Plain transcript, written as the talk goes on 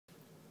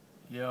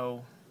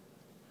Yo,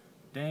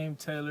 Dame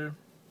Taylor.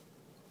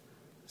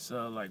 It's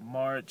like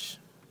March.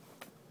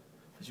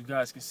 As you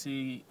guys can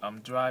see,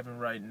 I'm driving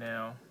right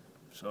now,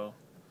 so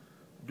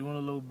doing a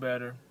little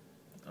better.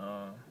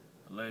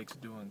 Legs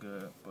doing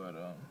good, but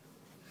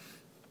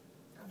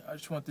I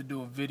just want to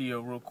do a video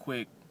real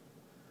quick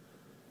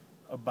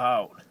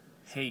about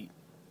hate.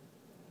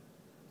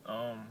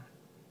 My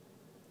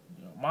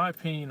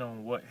opinion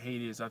on what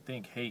hate is, I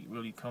think hate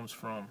really comes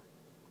from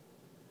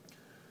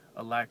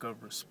a lack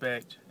of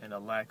respect and a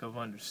lack of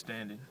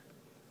understanding.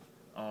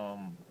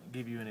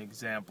 Give you an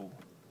example.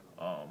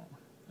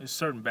 There's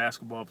certain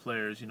basketball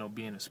players,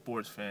 being a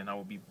sports fan, I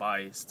would be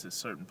biased to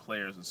certain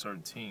players and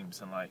certain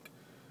teams. And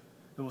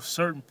there were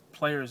certain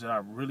players that I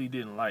really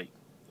didn't like.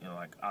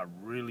 I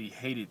really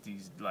hated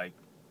these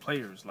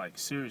players.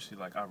 Seriously,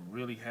 I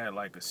really had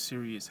a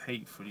serious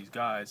hate for these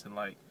guys. And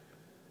I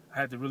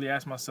had to really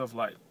ask myself,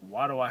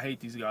 why do I hate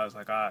these guys?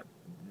 I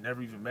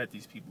never even met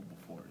these people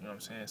before. You know what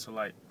I'm saying? So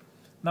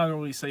not gonna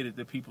really say that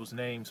they're people's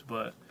names,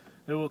 but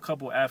there were a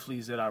couple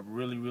athletes that I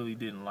really, really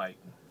didn't like.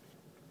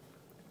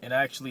 And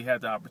I actually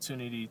had the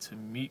opportunity to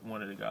meet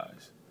one of the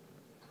guys.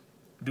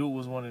 Dude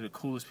was one of the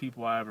coolest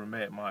people I ever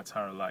met in my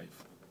entire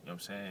life. You know what I'm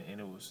saying? And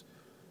it was,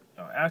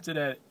 after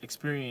that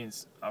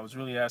experience, I was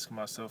really asking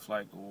myself,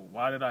 well,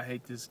 why did I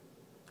hate this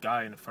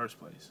guy in the first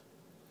place?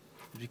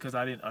 It's because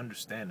I didn't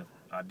understand him.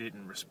 I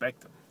didn't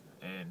respect him.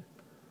 And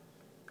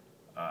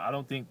I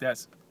don't think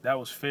that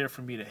was fair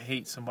for me to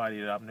hate somebody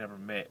that I've never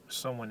met,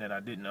 someone that I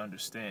didn't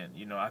understand.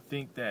 I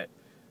think that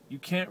you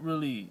can't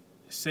really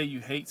say you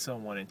hate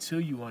someone until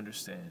you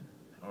understand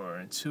or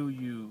until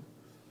you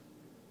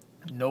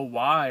know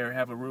why or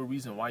have a real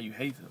reason why you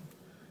hate them.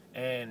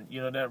 And,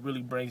 that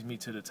really brings me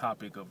to the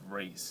topic of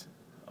race.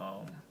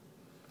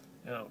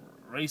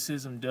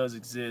 Racism does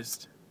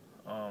exist.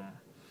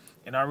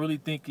 And I really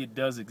think it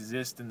does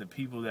exist in the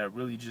people that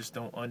really just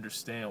don't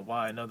understand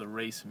why another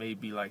race may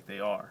be like they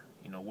are.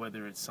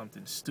 Whether it's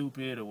something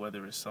stupid or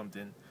whether it's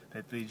something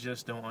that they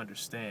just don't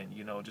understand.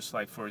 Just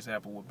for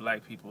example, with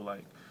black people,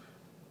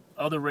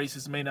 other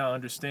races may not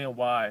understand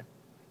why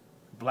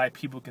black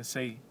people can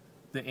say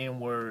the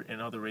N-word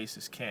and other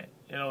races can't.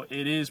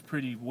 It is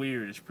pretty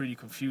weird. It's pretty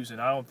confusing.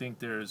 I don't think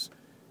there's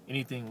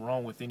anything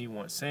wrong with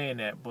anyone saying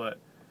that, but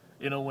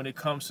when it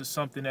comes to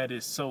something that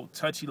is so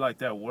touchy like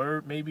that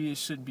word, maybe it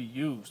shouldn't be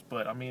used.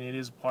 But I mean, it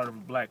is part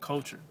of black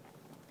culture.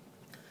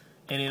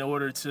 And in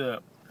order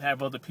to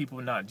have other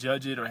people not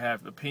judge it or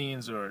have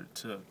opinions or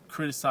to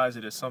criticize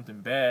it as something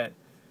bad,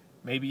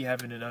 maybe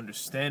having an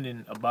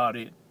understanding about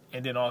it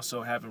and then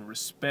also having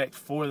respect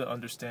for the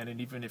understanding,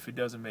 even if it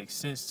doesn't make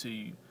sense to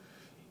you,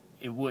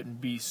 it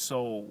wouldn't be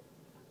so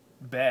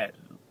bad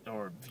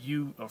or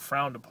viewed or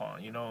frowned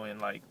upon,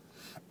 and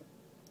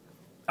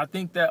I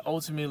think that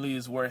ultimately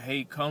is where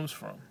hate comes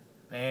from.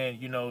 And,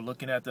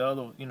 looking at the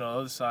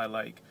other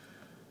side,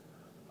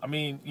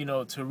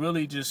 to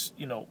really just,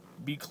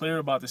 be clear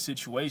about the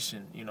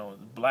situation, the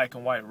black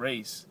and white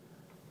race,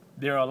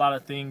 there are a lot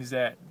of things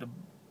that the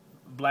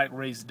black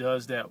race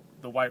does that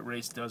the white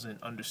race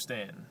doesn't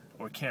understand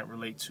or can't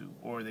relate to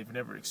or they've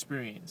never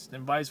experienced,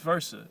 and vice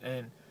versa.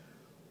 And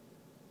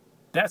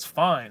that's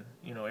fine.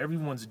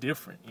 Everyone's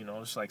different.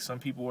 It's some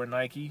people wear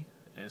Nike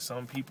and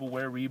some people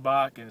wear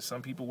Reebok and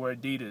some people wear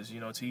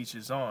Adidas, to each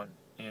his own.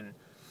 And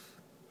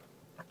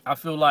I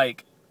feel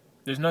like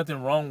there's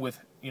nothing wrong with,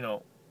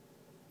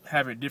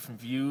 having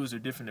different views or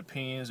different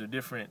opinions or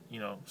different,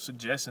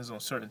 suggestions on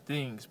certain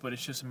things, but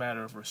it's just a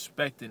matter of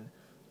respecting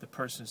the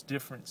person's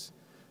difference,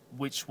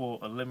 which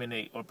will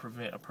eliminate or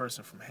prevent a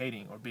person from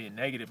hating or being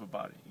negative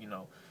about it.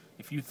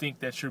 If you think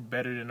that you're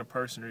better than a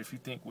person or if you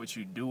think what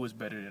you do is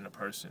better than a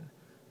person,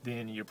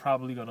 then you're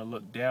probably going to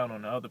look down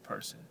on the other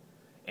person,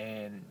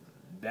 and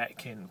that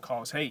can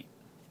cause hate.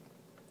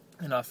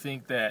 And I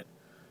think that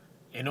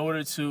in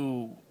order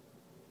to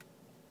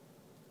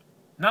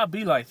not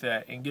be like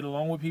that and get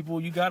along with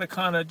people, you got to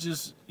kind of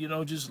just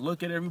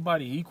look at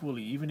everybody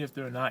equally, even if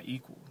they're not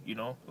equal.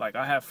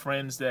 I have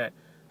friends that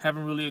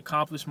haven't really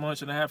accomplished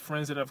much, and I have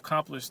friends that have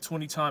accomplished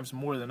 20 times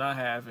more than I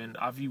have, and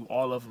I view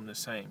all of them the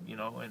same,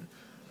 and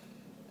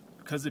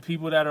because the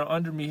people that are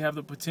under me have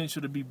the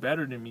potential to be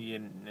better than me,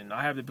 and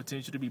I have the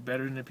potential to be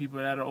better than the people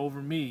that are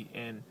over me.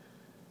 And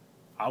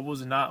I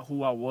was not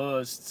who I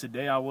was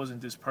today. I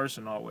wasn't this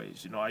person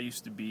always. I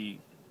used to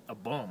be a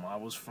bum. I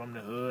was from the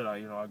hood.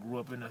 I grew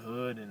up in the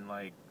hood, and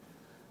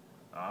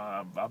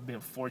I've been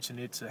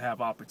fortunate to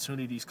have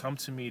opportunities come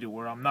to me to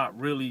where I'm not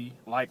really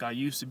like I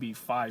used to be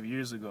 5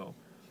 years ago.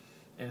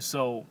 And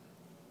so,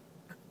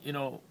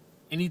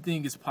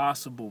 anything is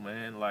possible,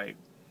 man.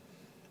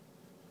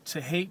 To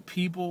hate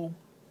people,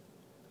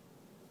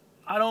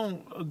 I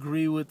don't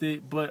agree with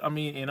it, but I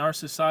mean, in our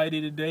society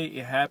today,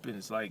 it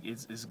happens.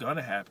 It's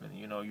gonna happen.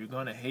 You're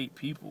gonna hate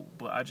people,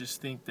 but I just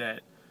think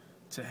that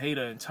to hate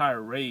an entire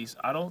race,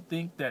 I don't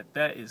think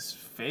that is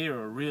fair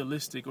or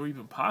realistic or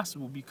even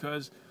possible,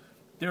 because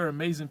there are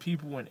amazing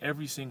people in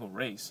every single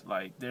race.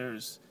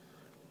 There's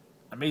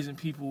amazing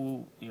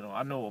people, you know,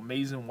 I know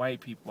amazing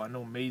white people, I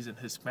know amazing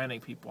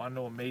Hispanic people, I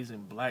know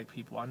amazing black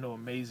people, I know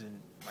amazing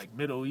like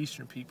Middle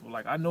Eastern people.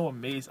 Like I know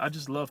amazing, I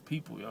just love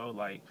people, yo.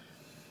 Like,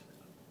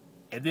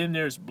 and then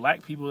there's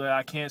black people that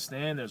I can't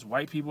stand, there's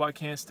white people I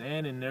can't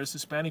stand, and there's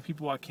Hispanic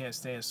people I can't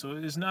stand. So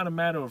it's not a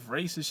matter of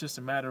race, it's just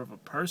a matter of a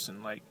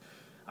person. Like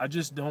I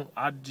just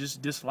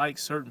dislike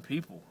certain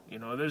people. You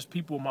know, there's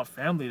people in my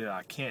family that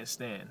I can't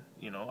stand.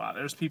 You know,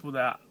 there's people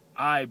that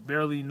I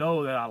barely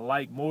know that I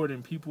like more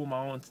than people in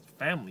my own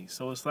family.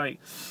 So it's like,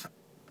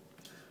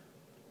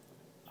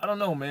 I don't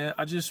know, man.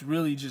 I just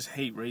really just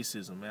hate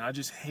racism, man. I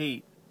just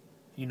hate,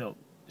 you know,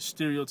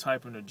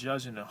 stereotyping or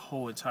judging the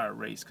whole entire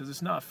race, because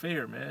it's not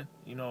fair, man.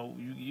 You know,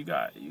 you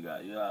got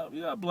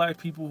black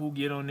people who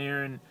get on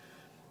there,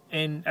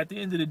 and at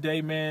the end of the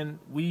day, man,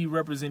 we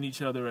represent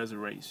each other as a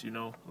race. You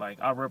know, like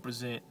I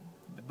represent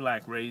the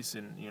black race,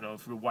 and you know,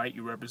 if you're white,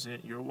 you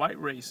represent your white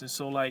race, and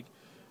so like,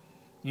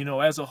 you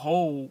know, as a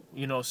whole,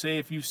 you know, say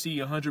if you see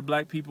 100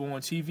 black people on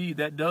TV,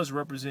 that does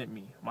represent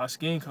me. My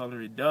skin color,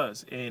 it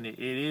does. And it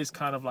is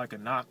kind of like a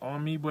knock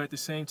on me, but at the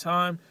same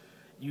time,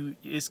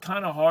 it's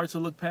kind of hard to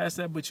look past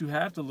that, but you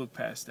have to look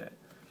past that.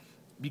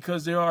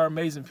 Because there are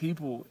amazing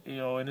people, you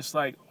know, and it's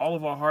like all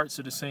of our hearts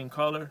are the same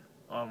color.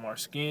 Our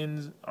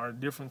skins are a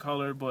different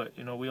color, but,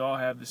 you know, we all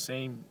have the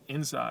same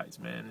insides,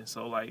 man. And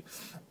so, like,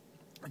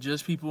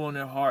 judge people on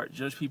their heart,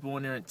 judge people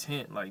on their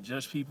intent, like,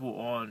 judge people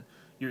on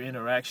your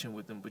interaction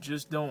with them, but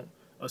just don't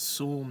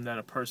assume that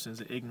a person's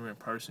an ignorant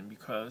person,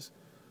 because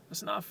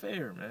it's not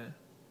fair, man.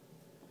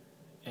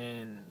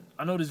 And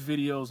I know this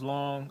video's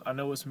long, I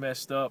know it's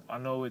messed up, I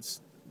know it's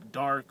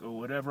dark or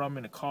whatever, I'm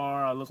in a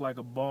car, I look like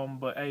a bum,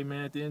 but hey,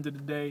 man, at the end of the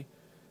day,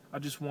 I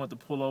just want to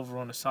pull over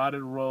on the side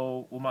of the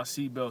road with my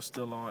seatbelt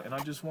still on, and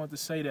I just want to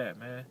say that,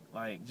 man.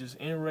 Like, just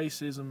end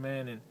racism,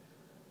 man, and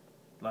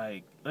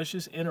like, let's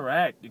just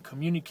interact and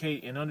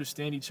communicate and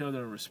understand each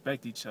other and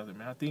respect each other,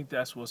 man. I think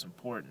that's what's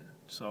important.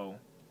 So,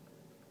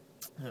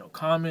 you know,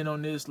 comment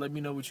on this. Let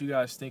me know what you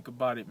guys think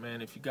about it,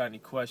 man. If you got any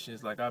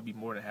questions, like, I'll be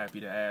more than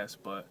happy to ask.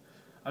 But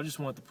I just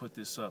wanted to put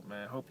this up,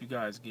 man. Hope you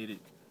guys get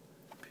it.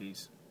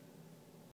 Peace.